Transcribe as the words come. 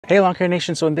Hey Lawn Care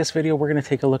Nation, so in this video we're going to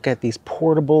take a look at these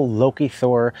portable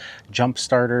Lokithor jump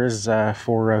starters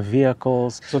for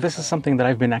vehicles. So this is something that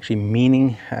I've been actually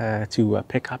meaning to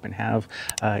pick up and have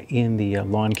in the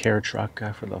lawn care truck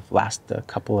for the last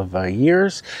couple of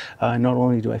years. Not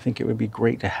only do I think it would be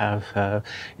great to have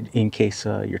in case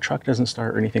your truck doesn't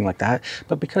start or anything like that,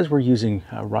 but because we're using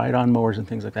ride-on mowers and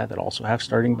things like that that also have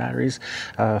starting batteries,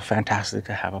 fantastic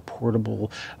to have a portable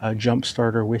jump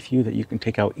starter with you that you can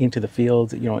take out into the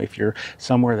field. You know, if you're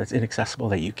somewhere that's inaccessible,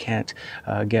 that you can't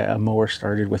get a mower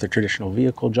started with a traditional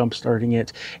vehicle jump starting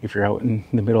it, if you're out in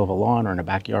the middle of a lawn or in a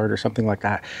backyard or something like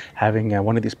that, having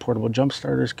one of these portable jump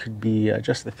starters could be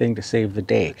just the thing to save the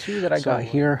day. The two that I got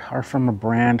here are from a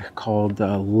brand called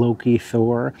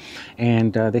Lokithor,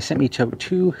 and they sent me to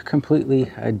two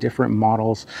completely different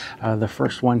models. The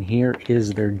first one here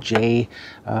is their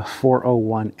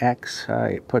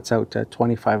J401X. It puts out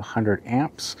 2500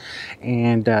 amps,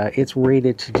 and it's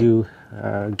rated to do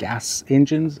gas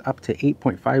engines up to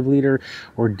 8.5 liter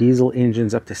or diesel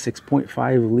engines up to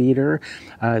 6.5 liter.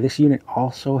 This unit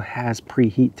also has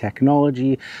preheat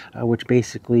technology, which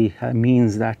basically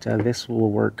means that this will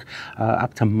work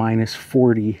up to minus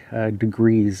 40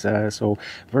 degrees. So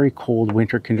very cold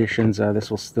winter conditions, this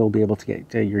will still be able to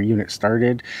get your unit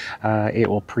started. It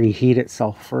will preheat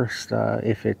itself first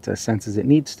if it senses it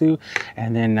needs to,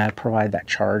 and then provide that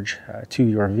charge to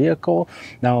your vehicle.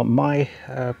 Now my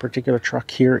particular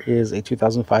truck here is a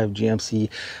 2005 GMC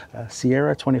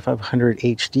Sierra 2500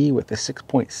 HD with a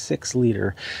 6.6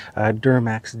 liter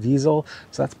Duramax diesel.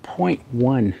 So that's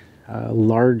 0.1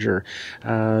 larger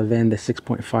than the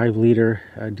 6.5 liter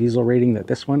diesel rating that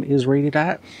this one is rated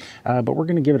at. But we're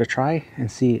going to give it a try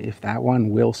and see if that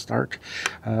one will start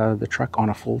the truck on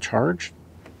a full charge.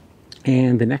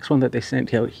 And the next one that they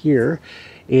sent out here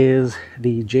is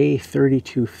the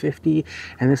J3250,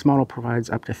 and this model provides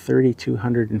up to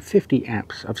 3250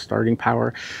 amps of starting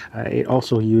power. It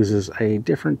also uses a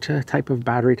different type of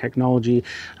battery technology,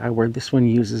 where this one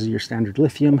uses your standard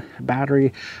lithium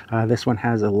battery. This one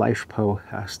has a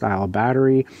LifePo style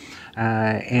battery,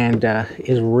 and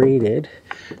is rated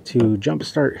to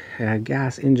jumpstart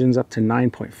gas engines up to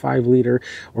 9.5 liter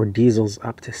or diesels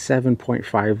up to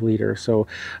 7.5 liter. So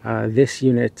this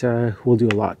unit will do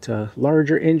a lot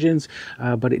larger engines,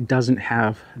 but it doesn't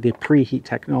have the preheat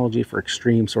technology for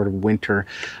extreme sort of winter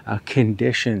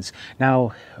conditions.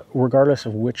 Now, regardless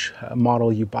of which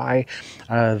model you buy,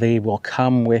 they will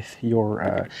come with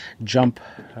your jump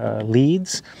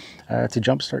leads to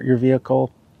jumpstart your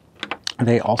vehicle.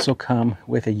 They also come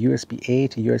with a USB-A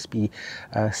to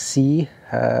USB-C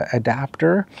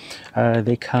adapter.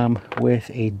 They come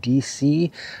with a DC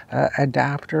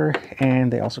adapter,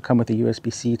 and they also come with a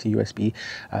USB-C to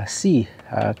USB-C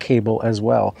cable as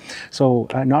well. So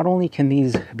not only can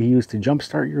these be used to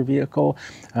jumpstart your vehicle,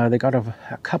 they got a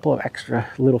couple of extra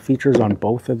little features on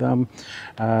both of them.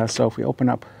 So if we open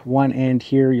up one end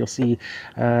here, you'll see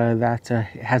that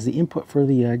it has the input for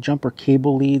the jumper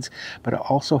cable leads, but it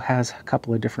also has a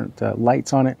couple of different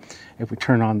lights on it. If we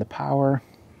turn on the power,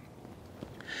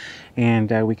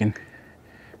 and we can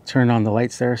turn on the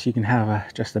lights there, so you can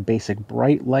have just a basic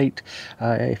bright light.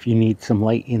 If you need some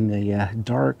light in the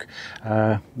dark,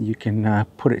 you can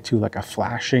put it to like a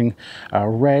flashing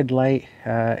red light,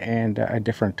 and a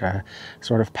different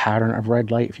sort of pattern of red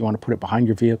light if you want to put it behind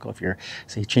your vehicle, if you're,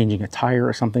 say, changing a tire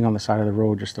or something on the side of the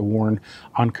road, just to warn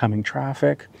oncoming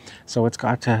traffic. So it's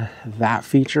got that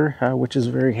feature, which is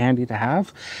very handy to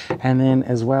have. And then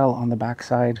as well on the back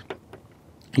side,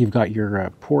 you've got your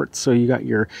ports. So you got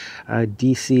your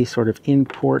DC sort of in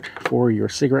port for your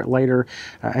cigarette lighter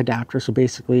adapter. So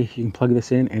basically you can plug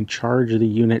this in and charge the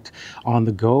unit on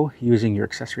the go using your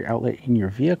accessory outlet in your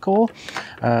vehicle.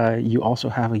 You also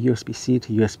have a USB-C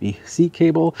to USB-C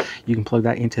cable. You can plug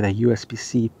that into the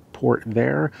USB-C port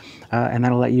there, and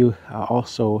that'll let you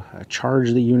also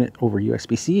charge the unit over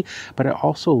USB-C, but it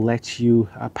also lets you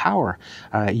power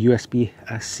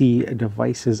USB-C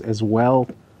devices as well.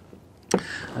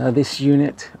 This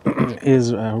unit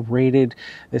is rated,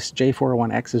 this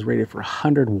J401X is rated for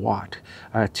 100 watt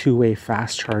two-way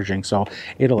fast charging. So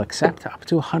it'll accept up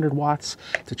to 100 watts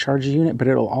to charge the unit, but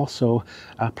it'll also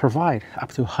provide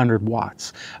up to 100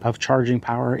 watts of charging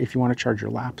power if you want to charge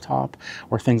your laptop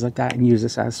or things like that, and use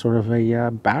this as sort of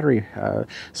a battery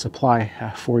supply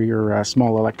for your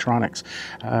small electronics.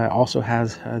 Also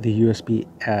has the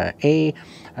USB-A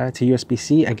to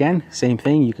USB-C. Again, same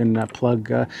thing. You can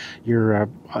plug your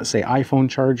say iPhone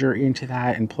charger into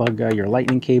that and plug your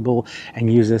lightning cable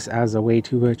and use this as a way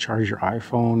to charge your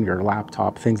iPhone, your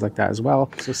laptop, things like that as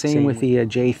well. So same with the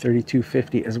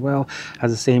J3250 as well, has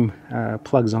the same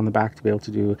plugs on the back to be able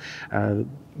to do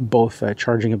both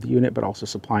charging of the unit, but also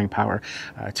supplying power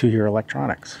to your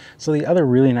electronics. So the other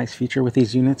really nice feature with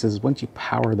these units is once you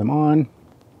power them on,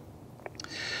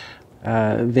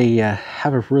 they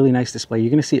have a really nice display.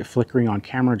 You're going to see it flickering on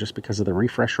camera just because of the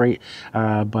refresh rate,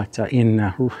 but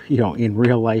in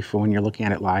real life, when you're looking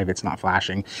at it live, it's not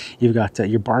flashing. You've got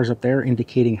your bars up there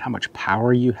indicating how much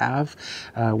power you have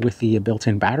with the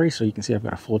built-in battery. So you can see I've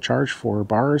got a full charge, 4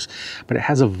 bars, but it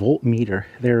has a voltmeter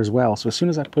there as well. So as soon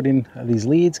as I put in these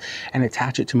leads and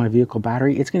attach it to my vehicle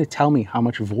battery, it's going to tell me how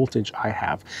much voltage I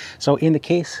have. So in the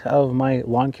case of my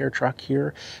lawn care truck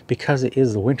here, because it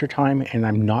is the winter time and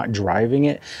I'm not driving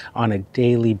it on a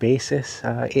daily basis,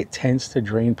 it tends to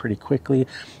drain pretty quickly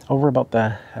over about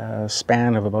the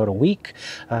span of about a week.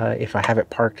 If I have it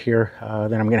parked here,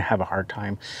 then I'm going to have a hard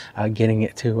time getting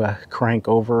it to crank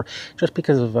over, just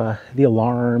because of the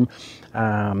alarm,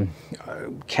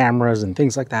 cameras and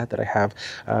things like that I have,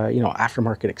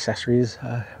 aftermarket accessories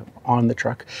on the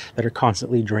truck that are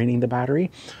constantly draining the battery.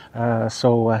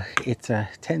 So it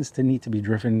tends to need to be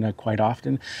driven quite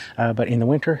often, but in the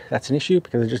winter that's an issue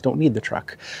because I just don't need the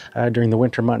truck during the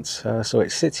winter months. So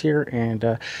it sits here,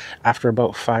 and after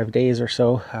about 5 days or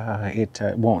so, it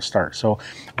won't start. So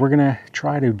we're gonna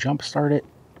try to jump start it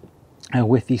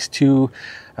with these 2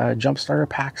 jump starter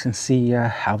packs and see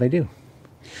how they do.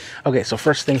 Okay, so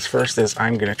first things first is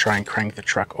I'm gonna try and crank the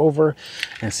truck over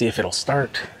and see if it'll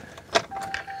start.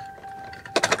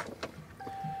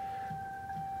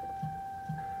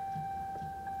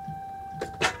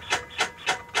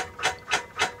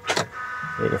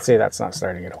 You can see that's not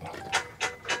starting at all.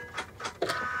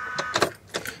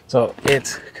 So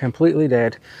it's completely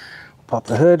dead. Pop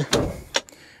the hood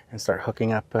and start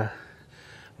hooking up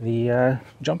the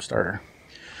jump starter.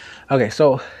 Okay,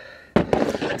 so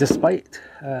despite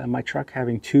my truck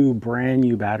having 2 brand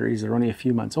new batteries, they're only a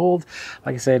few months old.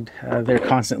 Like I said, they're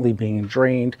constantly being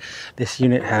drained. This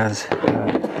unit has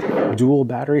dual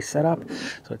battery setup,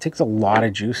 so it takes a lot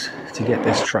of juice to get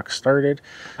this truck started.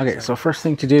 Okay, so first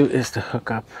thing to do is to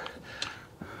hook up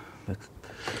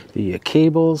the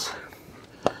cables,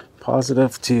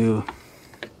 positive to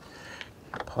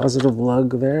positive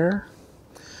lug there,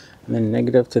 and then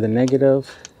negative to the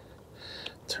negative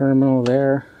terminal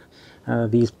there.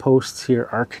 These posts here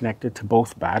are connected to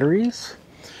both batteries,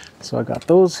 so I got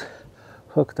those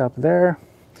hooked up there,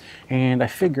 and I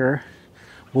figure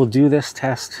we'll do this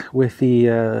test with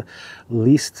the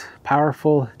least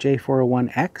powerful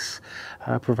J401X,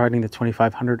 providing the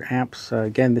 2500 amps.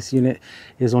 Again, this unit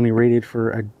is only rated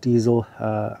for a diesel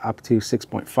up to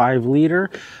 6.5 liter.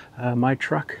 My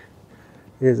truck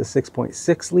is a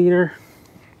 6.6 liter.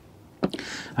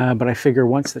 But I figure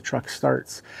once the truck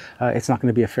starts, it's not going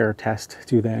to be a fair test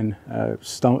to then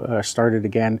start it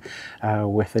again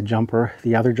with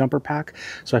the other jumper pack.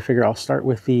 So I figure I'll start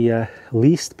with the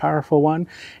least powerful one,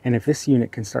 and if this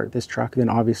unit can start this truck, then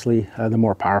obviously the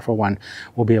more powerful one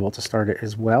will be able to start it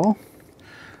as well.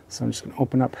 So I'm just going to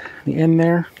open up the end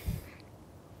there,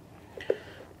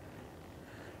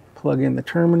 plug in the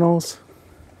terminals.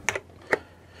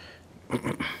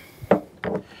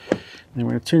 Then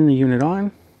we're going to turn the unit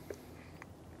on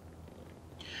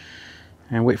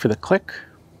and wait for the click.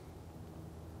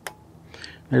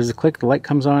 There's the click, the light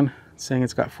comes on saying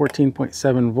it's got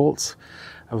 14.7 volts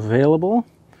available.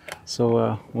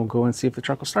 So we'll go and see if the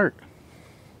truck will start.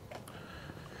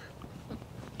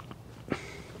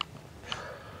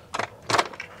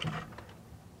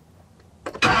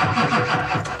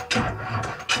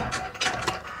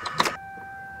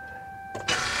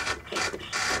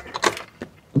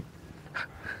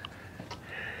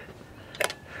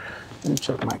 Let me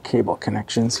check my cable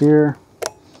connections here.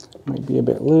 Might be a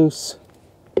bit loose.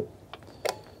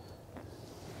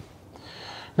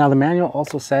 Now the manual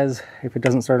also says if it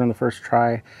doesn't start on the first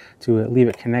try to leave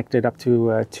it connected up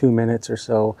to 2 minutes or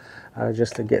so,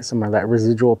 just to get some of that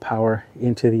residual power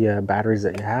into the batteries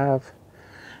that you have.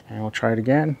 And we'll try it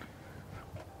again.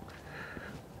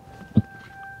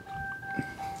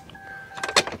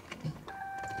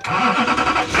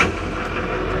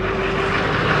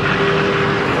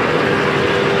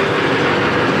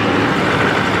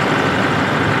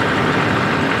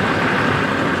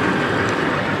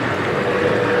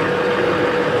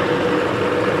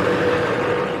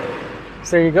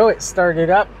 So there you go, it started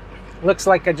up. Looks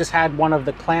like I just had one of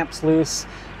the clamps loose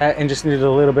and just needed a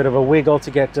little bit of a wiggle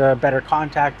to get better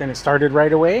contact, and it started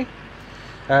right away.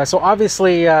 So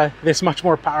obviously this much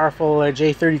more powerful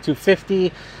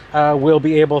J3250 will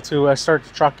be able to start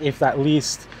the truck if that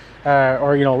least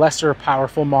or lesser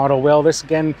powerful model will. This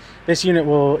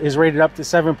unit is rated up to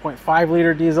 7.5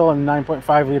 liter diesel and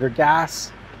 9.5 liter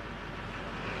gas.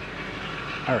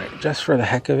 All right, just for the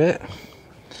heck of it,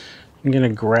 I'm gonna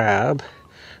grab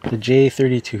the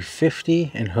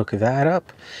J3250 and hook that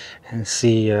up and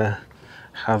see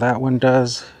how that one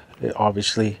does. It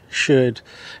obviously should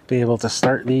be able to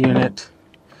start the unit,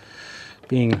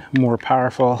 being more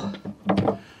powerful.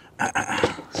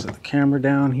 So the camera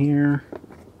down here.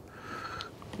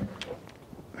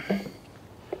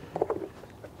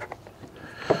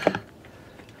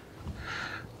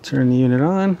 Turn the unit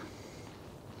on.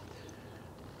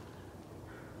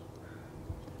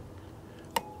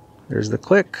 There's the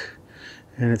click,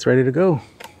 and it's ready to go.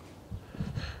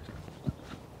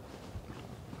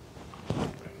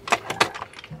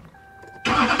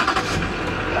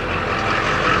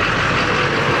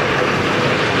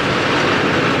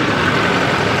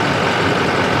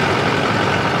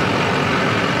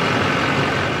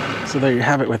 So there you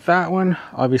have it with that one.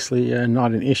 Obviously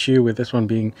not an issue with this one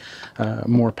being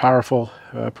more powerful,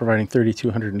 providing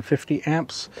 3250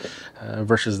 amps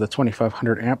versus the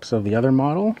 2500 amps of the other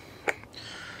model.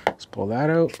 Let's pull that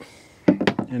out,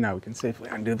 and now we can safely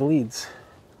undo the leads.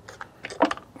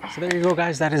 So there you go,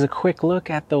 guys. That is a quick look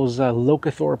at those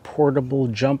Lokithor portable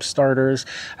jump starters.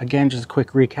 Again, just a quick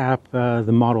recap, the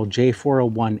model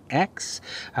J401X.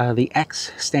 The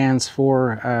X stands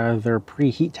for their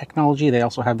preheat technology. They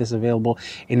also have this available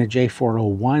in a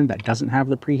J401 that doesn't have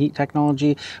the preheat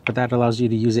technology, but that allows you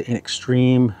to use it in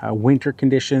extreme winter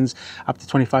conditions, up to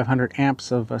 2500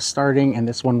 amps of starting. And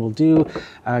this one will do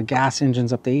gas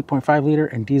engines up to 8.5 liter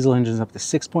and diesel engines up to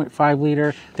 6.5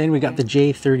 liter. Then we got the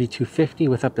J3250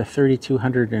 with up to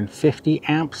 3250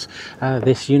 amps.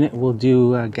 This unit will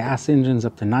do gas engines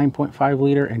up to 9.5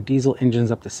 liter and diesel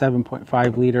engines up to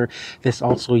 7.5 liter. This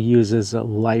also uses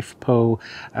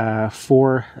LiFePO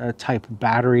 4 type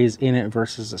batteries in it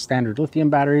versus standard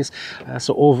lithium batteries.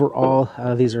 So overall,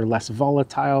 these are less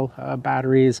volatile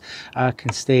batteries,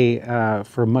 can stay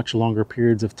for much longer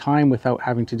periods of time without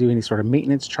having to do any sort of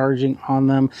maintenance charging on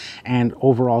them, and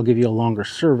overall give you a longer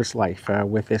service life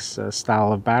with this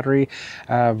style of battery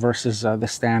versus the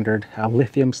standard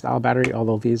lithium style battery,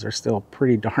 although these are still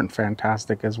pretty darn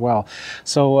fantastic as well.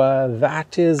 So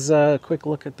that is a quick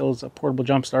look at those portable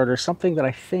jump starters. Something that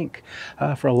I think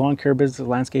for a lawn care business,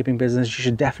 landscaping business, you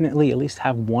should definitely at least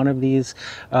have one of these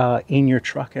in your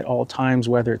truck at all times,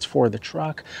 whether it's for the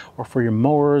truck or for your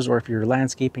mowers, or if you're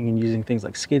landscaping and using things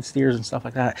like skid steers and stuff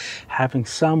like that, having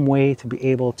some way to be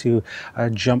able to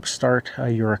jump start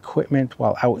your equipment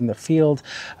while out in the field.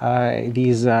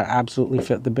 These absolutely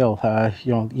fit the bill.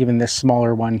 You know, even this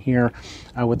smaller one here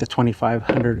with the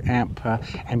 2500 amp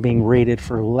and being rated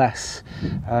for less,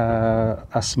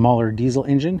 a smaller diesel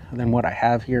engine than what I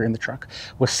have here in the truck,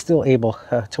 was still able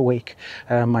to wake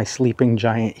my sleeping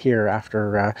giant here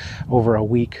after over a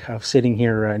week of sitting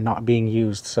here not being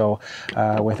used. So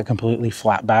with a completely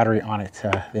flat battery on it,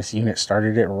 this unit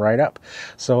started it right up.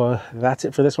 So that's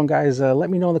it for this one, guys. Let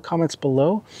me know in the comments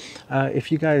below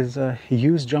if you guys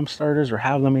use jump starters or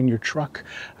have them in your truck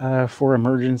for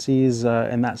emergencies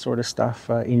and that sort of stuff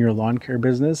in your lawn care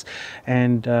business,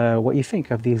 and what you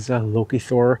think of these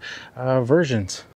Lokithor versions.